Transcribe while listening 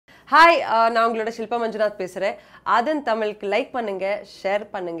Hi, நான் உங்களோட ஷில்பா மஞ்சுநாத் பேசுறேன். ஆதன் தமிழுக்கு லைக் பண்ணுங்க, ஷேர்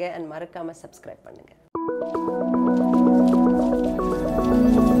பண்ணுங்க and மறக்காம சப்ஸ்கிரைப் பண்ணுங்க.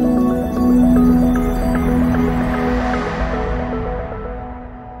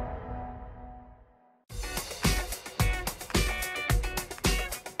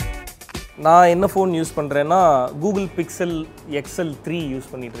 நான் என்ன ஃபோன் யூஸ் பண்ணுறேன்னா Google Pixel XL 3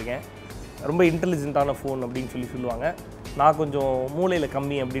 யூஸ் பண்ணிட்டு இருக்கேன். ரொம்ப இன்டெலிஜென்ட்டான ஃபோன் அப்படின்னு சொல்லுவாங்க. நான் கொஞ்சம் மூளையில்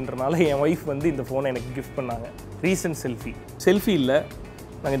கம்மி அப்படின்றனால என் ஒய்ஃப் வந்து இந்த ஃபோனை எனக்கு கிஃப்ட் பண்ணாங்க. ரீசன்ட் செல்ஃபி இல்லை,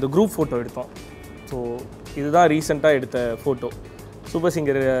 நாங்கள் இந்த குரூப் ஃபோட்டோ எடுத்தோம். ஸோ இதுதான் ரீசெண்டாக எடுத்த ஃபோட்டோ. சூப்பர்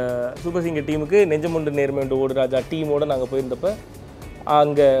சிங்கர் டீமுக்கு நெஞ்சமுண்டு நேர்மையுண்டு ஓடு ராஜா டீமோடு நாங்கள் போயிருந்தப்போ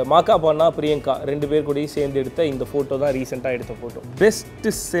அங்கே மாக்கா பானா பிரியங்கா 2 பேர் கூடயும் சேர்ந்து எடுத்த இந்த ஃபோட்டோ தான் ரீசெண்டாக எடுத்த ஃபோட்டோ.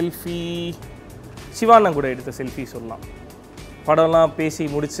 பெஸ்ட்டு செல்ஃபி சிவானன் கூட எடுத்த செல்ஃபி சொல்லலாம். படம்லாம் பேசி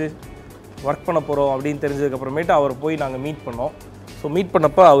முடித்து ஒர்க் பண்ண போகிறோம் அப்படின்னு தெரிஞ்சதுக்கப்புறமேட்டு அவரை போய் நாங்கள் மீட் பண்ணோம். ஸோ மீட்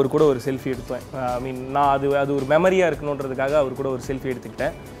பண்ணப்போ அவர் கூட ஒரு செல்ஃபி எடுத்தேன். நான் அது ஒரு மெமரியாக இருக்கணுன்றதுக்காக அவர் கூட ஒரு செல்ஃபி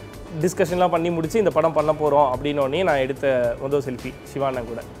எடுத்துக்கிட்டேன். டிஸ்கஷன்லாம் பண்ணி முடிச்சு இந்த படம் பண்ண போகிறோம் அப்படின்னோடனே நான் எடுத்த முதல் செல்ஃபி சிவானன்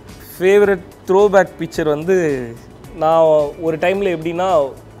கூட. ஃபேவரட் த்ரோபேக் பிக்சர் வந்து நான் ஒரு டைமில் எப்படின்னா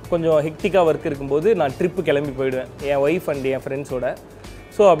கொஞ்சம் ஹெக்டிக்காக ஒர்க் இருக்கும்போது நான் ட்ரிப்பு கிளம்பி போயிடுவேன் என் ஒய்ஃப் அண்ட் என் ஃப்ரெண்ட்ஸோட.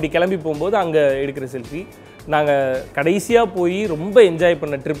 ஸோ அப்படி கிளம்பி போகும்போது அங்கே எடுக்கிற செல்ஃபி. நாங்கள் கடைசியாக போய் ரொம்ப என்ஜாய்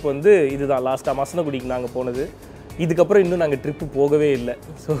பண்ண ட்ரிப் வந்து இதுதான். லாஸ்ட்டாக மசனகுடிக்கு நாங்கள் போனது. இதுக்கப்புறம் இன்னும் நாங்கள் ட்ரிப்பு போகவே இல்லை.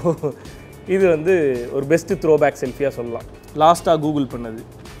 ஸோ இது வந்து ஒரு பெஸ்ட்டு த்ரோபேக் செல்ஃபியாக சொல்லலாம். லாஸ்ட்டாக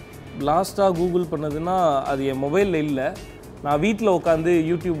கூகுள் பண்ணதுன்னா அது என் மொபைலில் இல்லை. நான் வீட்டில் உட்காந்து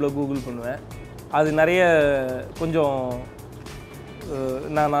யூடியூப்பில் கூகுள் பண்ணுவேன். அது நிறைய கொஞ்சம்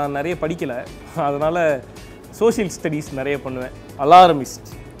நான் நிறைய படிக்கலை, அதனால் சோஷியல் ஸ்டடீஸ் நிறைய பண்ணுவேன்.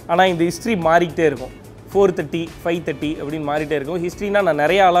 அலாரமிஸ்ட். ஆனால் இந்த ஹிஸ்ட்ரி மாறிக்கிட்டே இருக்கும். 4:30 5:30 அப்படின்னு மாறிட்டே இருக்கும். ஹிஸ்ட்ரினா நான்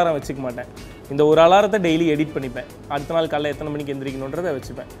நிறைய அலாரம் வச்சுக்க மாட்டேன். இந்த ஒரு அலாரத்தை டெய்லி எடிட் பண்ணிப்பேன். அடுத்த நாள் காலையில் எத்தனை மணிக்கு எந்திரிக்கணுன்றதை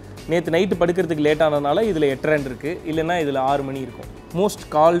வச்சுப்பேன். நேற்று நைட்டு படுக்கிறதுக்கு லேட் ஆனதுனால இதில் 8:30 இருக்குது, இல்லைன்னா இதில் 6 மணி இருக்கும். மோஸ்ட்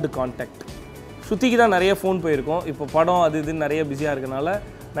கால்டு கான்டாக்ட் சுற்றிக்கு தான் நிறைய ஃபோன் போயிருக்கோம். இப்போ படம் அது இதுன்னு நிறைய பிஸியாக இருக்கனால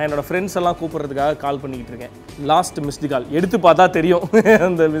நான் என்னோடய ஃப்ரெண்ட்ஸ் எல்லாம் கூப்பிட்றதுக்காக கால் பண்ணிக்கிட்டு இருக்கேன். லாஸ்ட் மிஸ்டு கால் எடுத்து பார்த்தா தெரியும்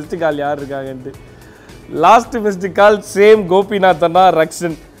அந்த மிஸ்டு கால் யார் இருக்காங்கன்ட்டு. Last missed call same Gopinath அண்ணா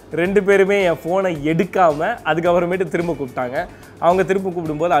ரக்ஷன் 2 பேருமே என் ஃபோனை எடுக்காமல் அதுக்கப்புறமேட்டு திரும்ப கூப்பிட்டாங்க. அவங்க திரும்ப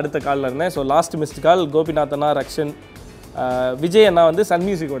கூப்பிடும்போது அடுத்த காலில் இருந்தேன். So last missed call Gopinath அண்ணா ரக்ஷன். விஜய் அண்ணா வந்து சன்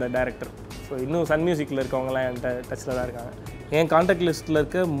மியூசிக்கோட டைரக்டர். ஸோ இன்னும் சன் மியூசிக்கில் இருக்கவங்களாம் என்கிட்ட டச்சில் தான் இருக்காங்க. என் கான்டாக்ட் லிஸ்ட்டில்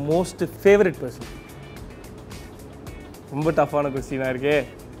இருக்க மோஸ்ட் ஃபேவரட் பர்சன். ரொம்ப டஃப்பான கொஸ்டினாக இருக்கே.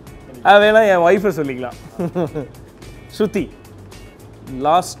 வேணா என் ஒய்ஃபை சொல்லிக்கலாம். ஸ்ருதி.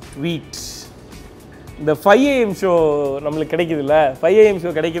 லாஸ்ட் வீக் இந்த 5 AM ஷோ நம்மளுக்கு கிடைக்குதுல்ல, 5 AM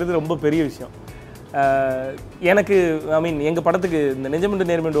ஷோ கிடைக்கிறது ரொம்ப பெரிய விஷயம் எனக்கு. எங்கள் படத்துக்கு இந்த நெஞ்சமுண்டு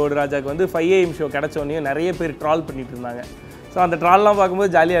நேர்மையுண்டு ஓடு ராஜாவுக்கு வந்து 5 AM ஷோ கிடச்சோடனே நிறைய பேர் ட்ரால் பண்ணிட்டு இருந்தாங்க. ஸோ அந்த ட்ரால்லாம்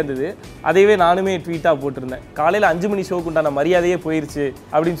பார்க்கும்போது ஜாலியாக இருந்தது. அதையவே நானுமே ட்வீட்டாக போட்டிருந்தேன். காலையில் 5 மணி ஷோக்கு உண்டான மரியாதையே போயிடுச்சு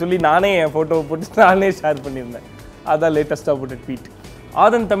அப்படின்னு சொல்லி நானே என் ஃபோட்டோவை போட்டு நானே ஷேர் பண்ணியிருந்தேன். அதான் லேட்டஸ்ட்டாக போட்ட ட்வீட்.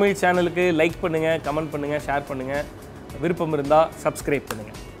 ஆதன் தமிழ் சேனலுக்கு லைக் பண்ணுங்கள், கமெண்ட் பண்ணுங்கள், ஷேர் பண்ணுங்கள். விருப்பம் இருந்தால் சப்ஸ்கிரைப்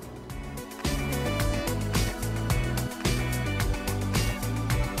பண்ணுங்கள்.